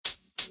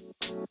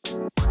This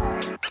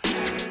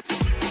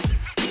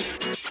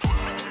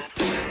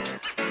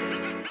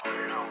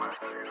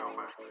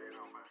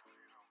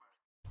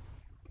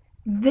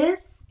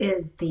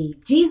is the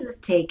Jesus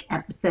Take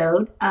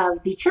episode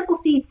of the Triple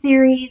C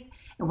series,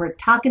 and we're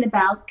talking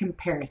about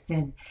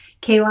comparison.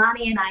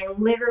 Kaylani and I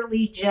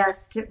literally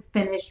just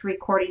finished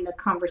recording the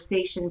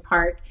conversation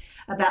part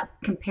about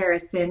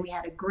comparison. We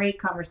had a great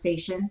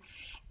conversation,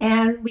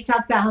 and we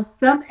talked about how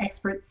some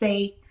experts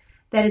say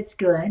that it's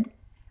good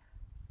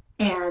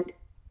and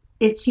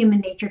it's human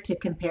nature to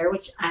compare,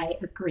 which I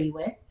agree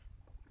with.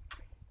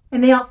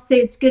 And they also say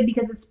it's good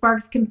because it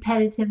sparks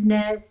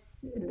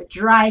competitiveness and the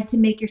drive to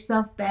make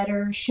yourself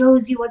better,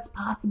 shows you what's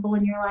possible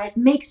in your life,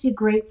 makes you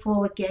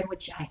grateful again,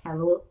 which I have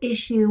a little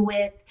issue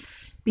with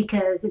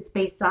because it's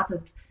based off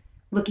of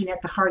looking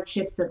at the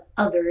hardships of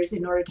others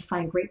in order to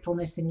find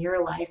gratefulness in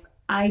your life.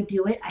 I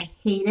do it. I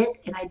hate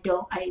it, and I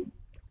don't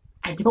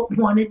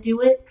want to do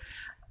it.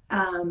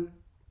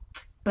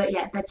 But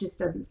yeah, that just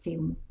doesn't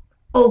seem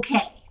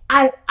okay.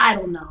 I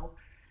don't know.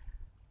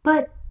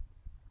 But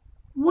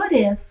what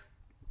if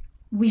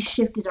we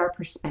shifted our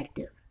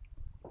perspective?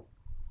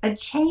 A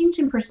change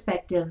in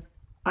perspective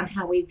on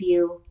how we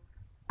view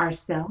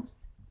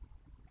ourselves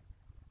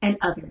and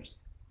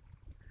others.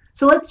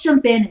 So let's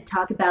jump in and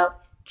talk about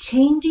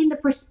changing the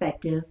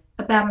perspective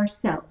about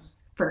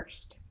ourselves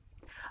first.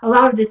 A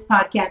lot of this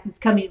podcast is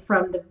coming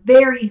from the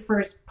very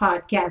first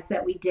podcast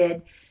that we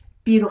did,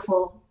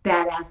 Beautiful,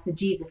 Badass, the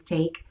Jesus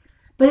Take,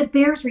 but it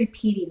bears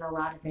repeating a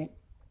lot of it.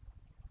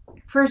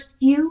 First,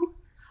 you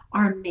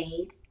are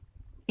made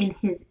in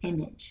His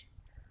image.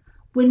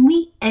 When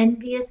we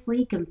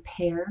enviously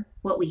compare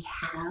what we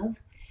have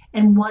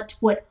and what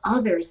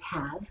others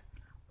have,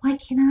 why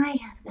can't I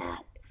have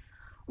that?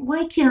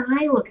 Why can't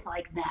I look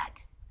like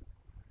that?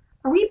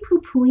 Are we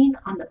poo-pooing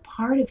on the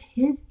part of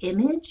His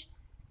image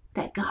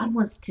that God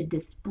wants to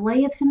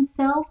display of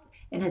Himself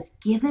and has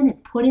given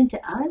and put into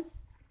us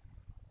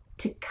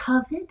to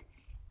covet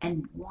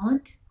and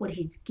want what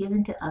He's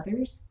given to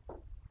others?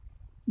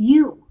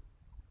 You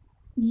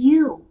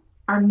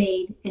are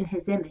made in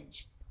His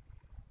image,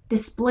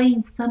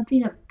 displaying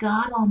something of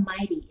God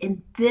Almighty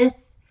in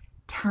this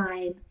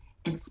time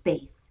and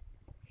space.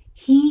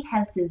 He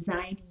has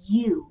designed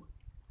you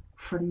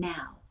for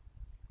now.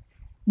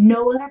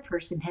 No other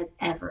person has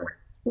ever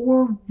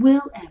or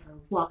will ever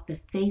walk the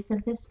face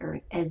of this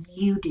earth as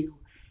you do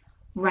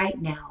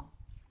right now.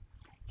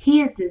 He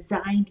has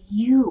designed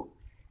you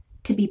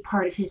to be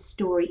part of His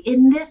story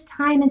in this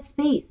time and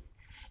space.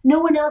 No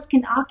one else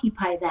can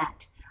occupy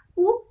that.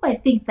 Ooh, I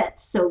think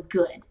that's so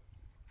good.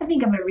 I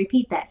think I'm going to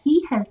repeat that.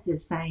 He has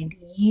designed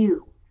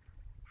you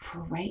for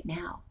right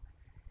now.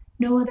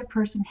 No other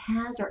person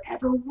has or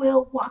ever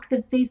will walk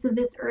the face of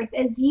this earth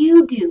as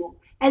you do,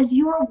 as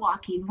you're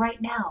walking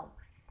right now.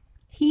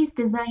 He's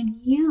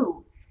designed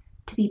you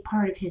to be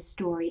part of His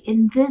story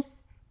in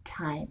this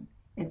time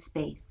and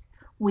space,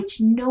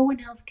 which no one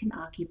else can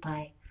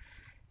occupy.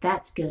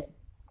 That's good.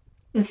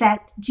 In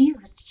fact,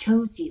 Jesus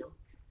chose you.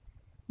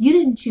 You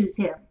didn't choose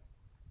Him.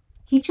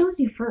 He chose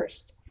you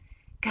first.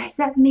 Guys,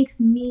 that makes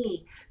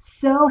me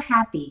so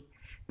happy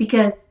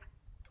because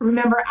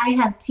remember, I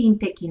have teen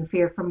picking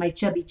fear from my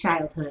chubby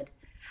childhood.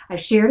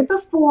 I've shared it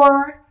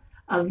before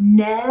of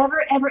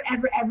never, ever,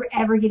 ever, ever,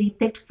 ever getting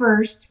picked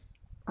first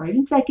or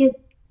even second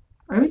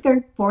or even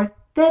third, fourth,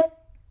 fifth,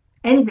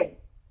 anything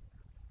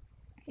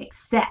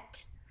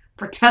except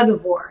for tug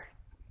of war.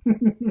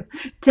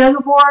 Tug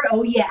of war,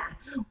 oh yeah,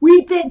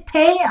 we picked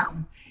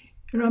Pam.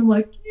 And I'm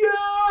like,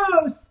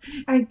 yes!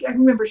 I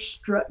remember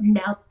strutting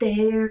out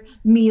there,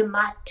 me and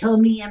my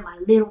tummy and my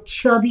little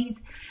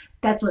chubbies.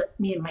 That's what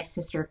me and my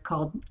sister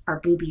called our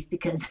boobies,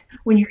 because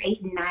when you're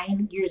 8 and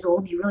 9 years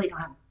old, you really don't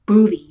have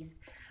boobies.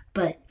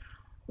 But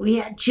we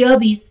had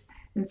chubbies.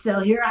 And so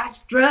here I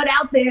strut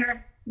out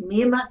there,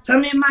 me and my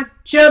tummy and my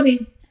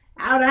chubbies.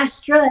 Out I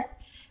strut.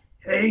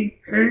 Hey,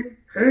 hey,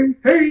 hey,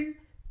 hey.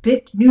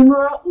 Picked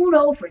numero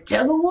uno for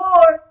tug of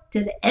war. To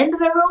the end of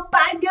the rope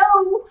I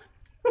go.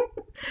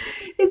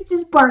 It's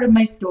just part of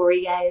my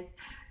story, guys.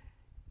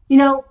 You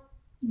know,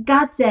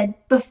 God said,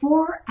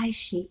 before I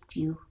shaped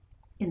you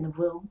in the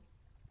womb,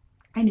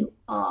 I knew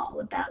all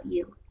about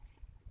you.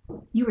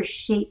 You were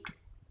shaped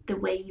the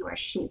way you are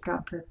shaped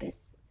on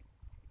purpose.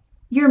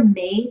 You're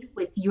made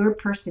with your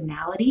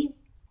personality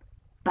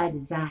by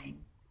design.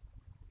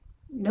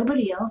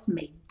 Nobody else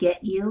may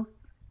get you,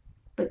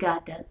 but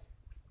God does.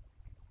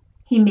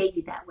 He made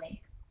you that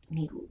way, and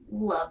He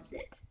loves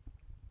it.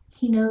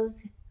 He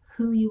knows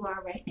who you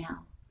are right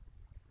now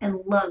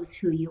and loves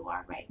who you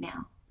are right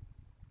now.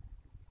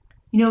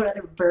 You know what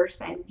other verse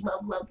I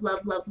love, love,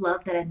 love, love,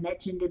 love that I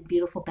mentioned in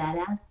Beautiful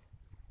Badass?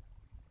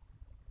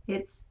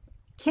 It's,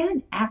 can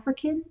an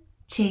African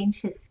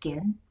change his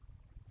skin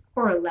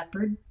or a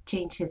leopard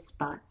change his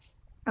spots?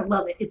 I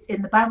love it. It's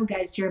in the Bible,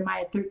 guys,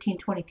 Jeremiah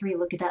 13:23.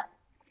 Look it up.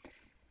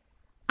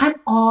 I'm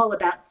all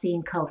about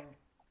seeing color.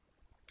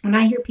 When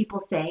I hear people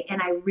say,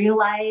 and I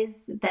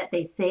realize that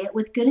they say it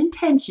with good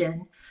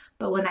intention,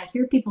 but when I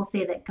hear people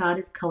say that God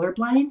is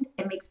colorblind,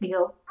 it makes me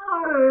go,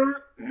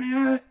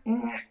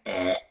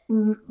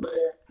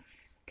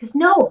 Because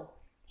no,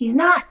 he's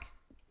not.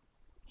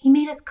 He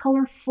made us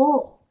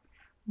colorful.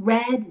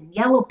 Red and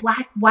yellow,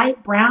 black,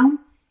 white, brown.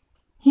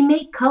 He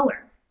made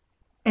color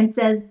and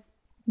says,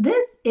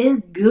 this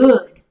is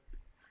good.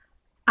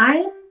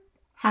 I'm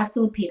half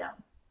Filipino.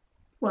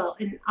 Well,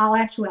 in all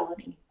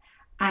actuality,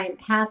 I'm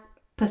half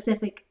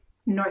Pacific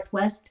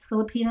Northwest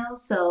Filipino,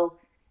 so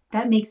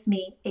that makes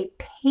me a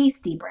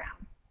pasty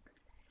brown.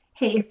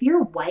 Hey, if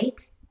you're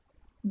white,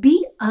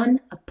 be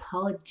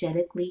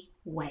unapologetically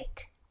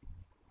white.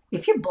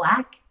 If you're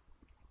black,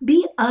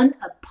 be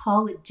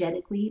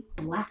unapologetically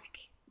black.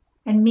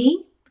 And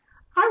me,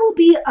 I will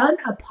be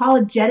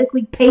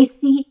unapologetically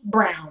pasty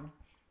brown.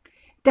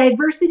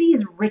 Diversity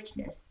is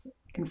richness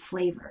and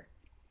flavor.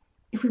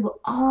 If we will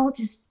all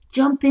just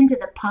jump into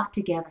the pot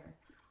together,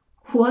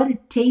 what a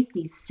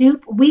tasty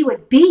soup we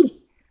would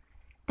be.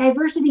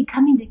 Diversity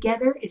coming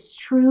together is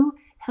true,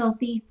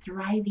 healthy,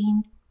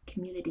 thriving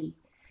community.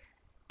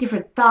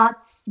 Different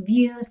thoughts,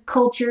 views,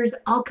 cultures,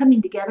 all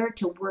coming together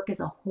to work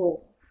as a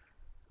whole,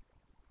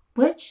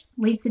 which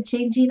leads to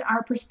changing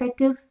our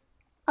perspective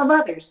of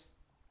others.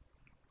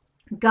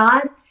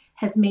 God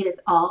has made us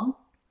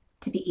all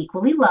to be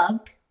equally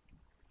loved,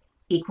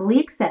 equally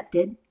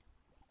accepted,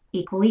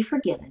 equally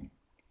forgiven,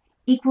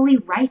 equally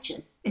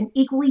righteous, and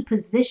equally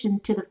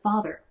positioned to the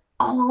Father.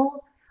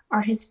 All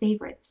are his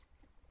favorites.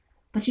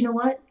 But you know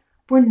what?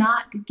 We're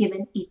not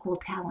given equal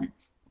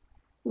talents.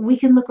 We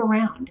can look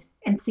around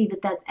and see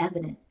that that's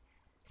evident.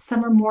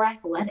 Some are more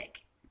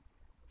athletic.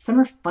 Some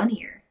are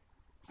funnier.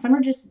 Some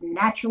are just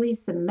naturally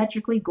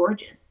symmetrically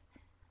gorgeous.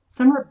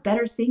 Some are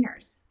better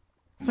singers.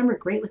 Some are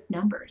great with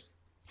numbers.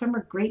 Some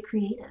are great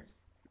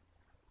creatives.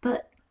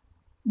 But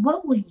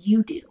what will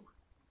you do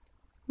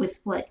with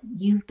what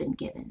you've been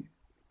given?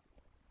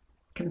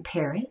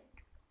 Compare it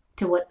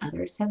to what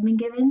others have been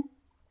given?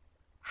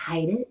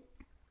 Hide it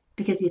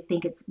because you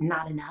think it's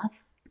not enough?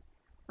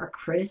 Or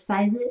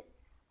criticize it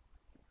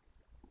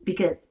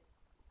because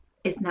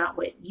it's not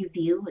what you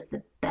view as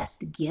the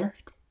best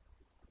gift?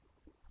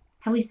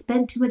 Have we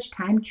spent too much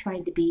time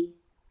trying to be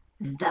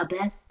the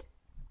best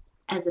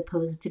as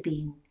opposed to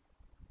being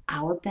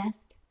our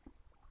best?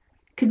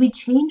 Could we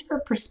change our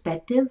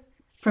perspective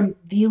from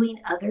viewing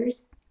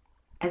others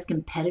as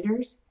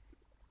competitors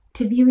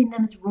to viewing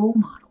them as role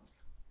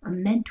models or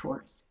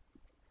mentors?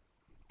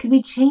 Could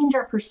we change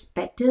our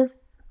perspective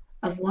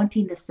of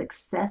wanting the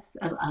success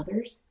of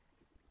others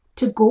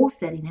to goal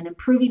setting and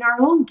improving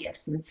our own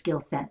gifts and skill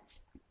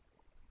sets?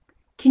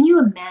 Can you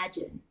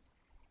imagine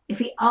if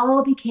we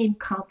all became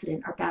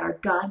confident about our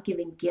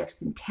God-given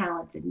gifts and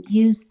talents and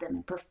used them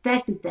and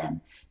perfected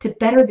them to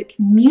better the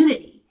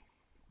community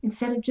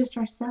instead of just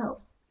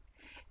ourselves?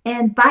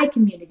 And by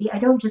community, I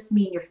don't just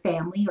mean your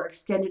family or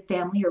extended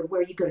family or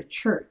where you go to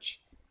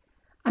church.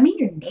 I mean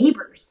your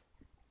neighbors,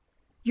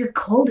 your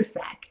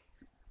cul-de-sac,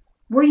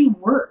 where you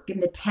work, in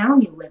the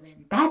town you live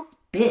in. That's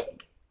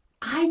big.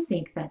 I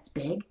think that's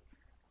big.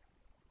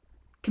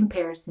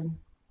 Comparison.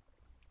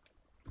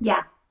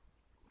 Yeah,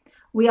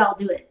 we all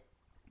do it.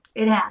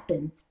 It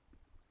happens.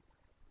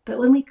 But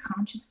when we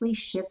consciously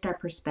shift our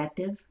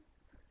perspective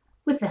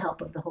with the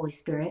help of the Holy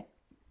Spirit,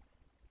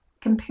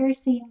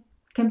 comparison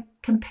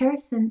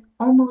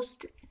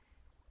almost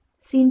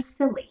seems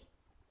silly.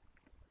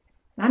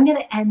 And I'm going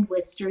to end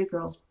with Sturdy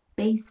Girl's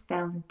base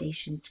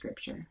foundation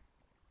scripture.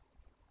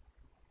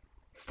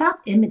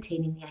 Stop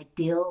imitating the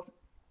ideals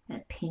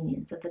and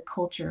opinions of the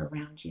culture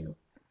around you,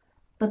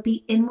 but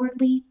be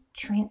inwardly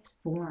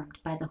transformed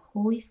by the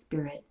Holy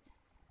Spirit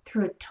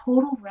through a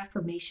total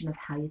reformation of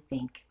how you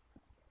think.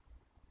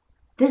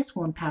 This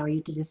will empower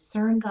you to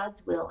discern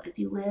God's will as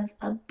you live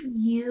a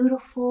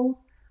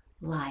beautiful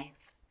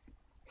life,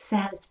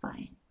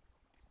 satisfying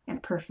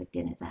and perfect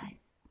in his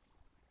eyes.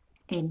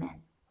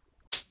 Amen.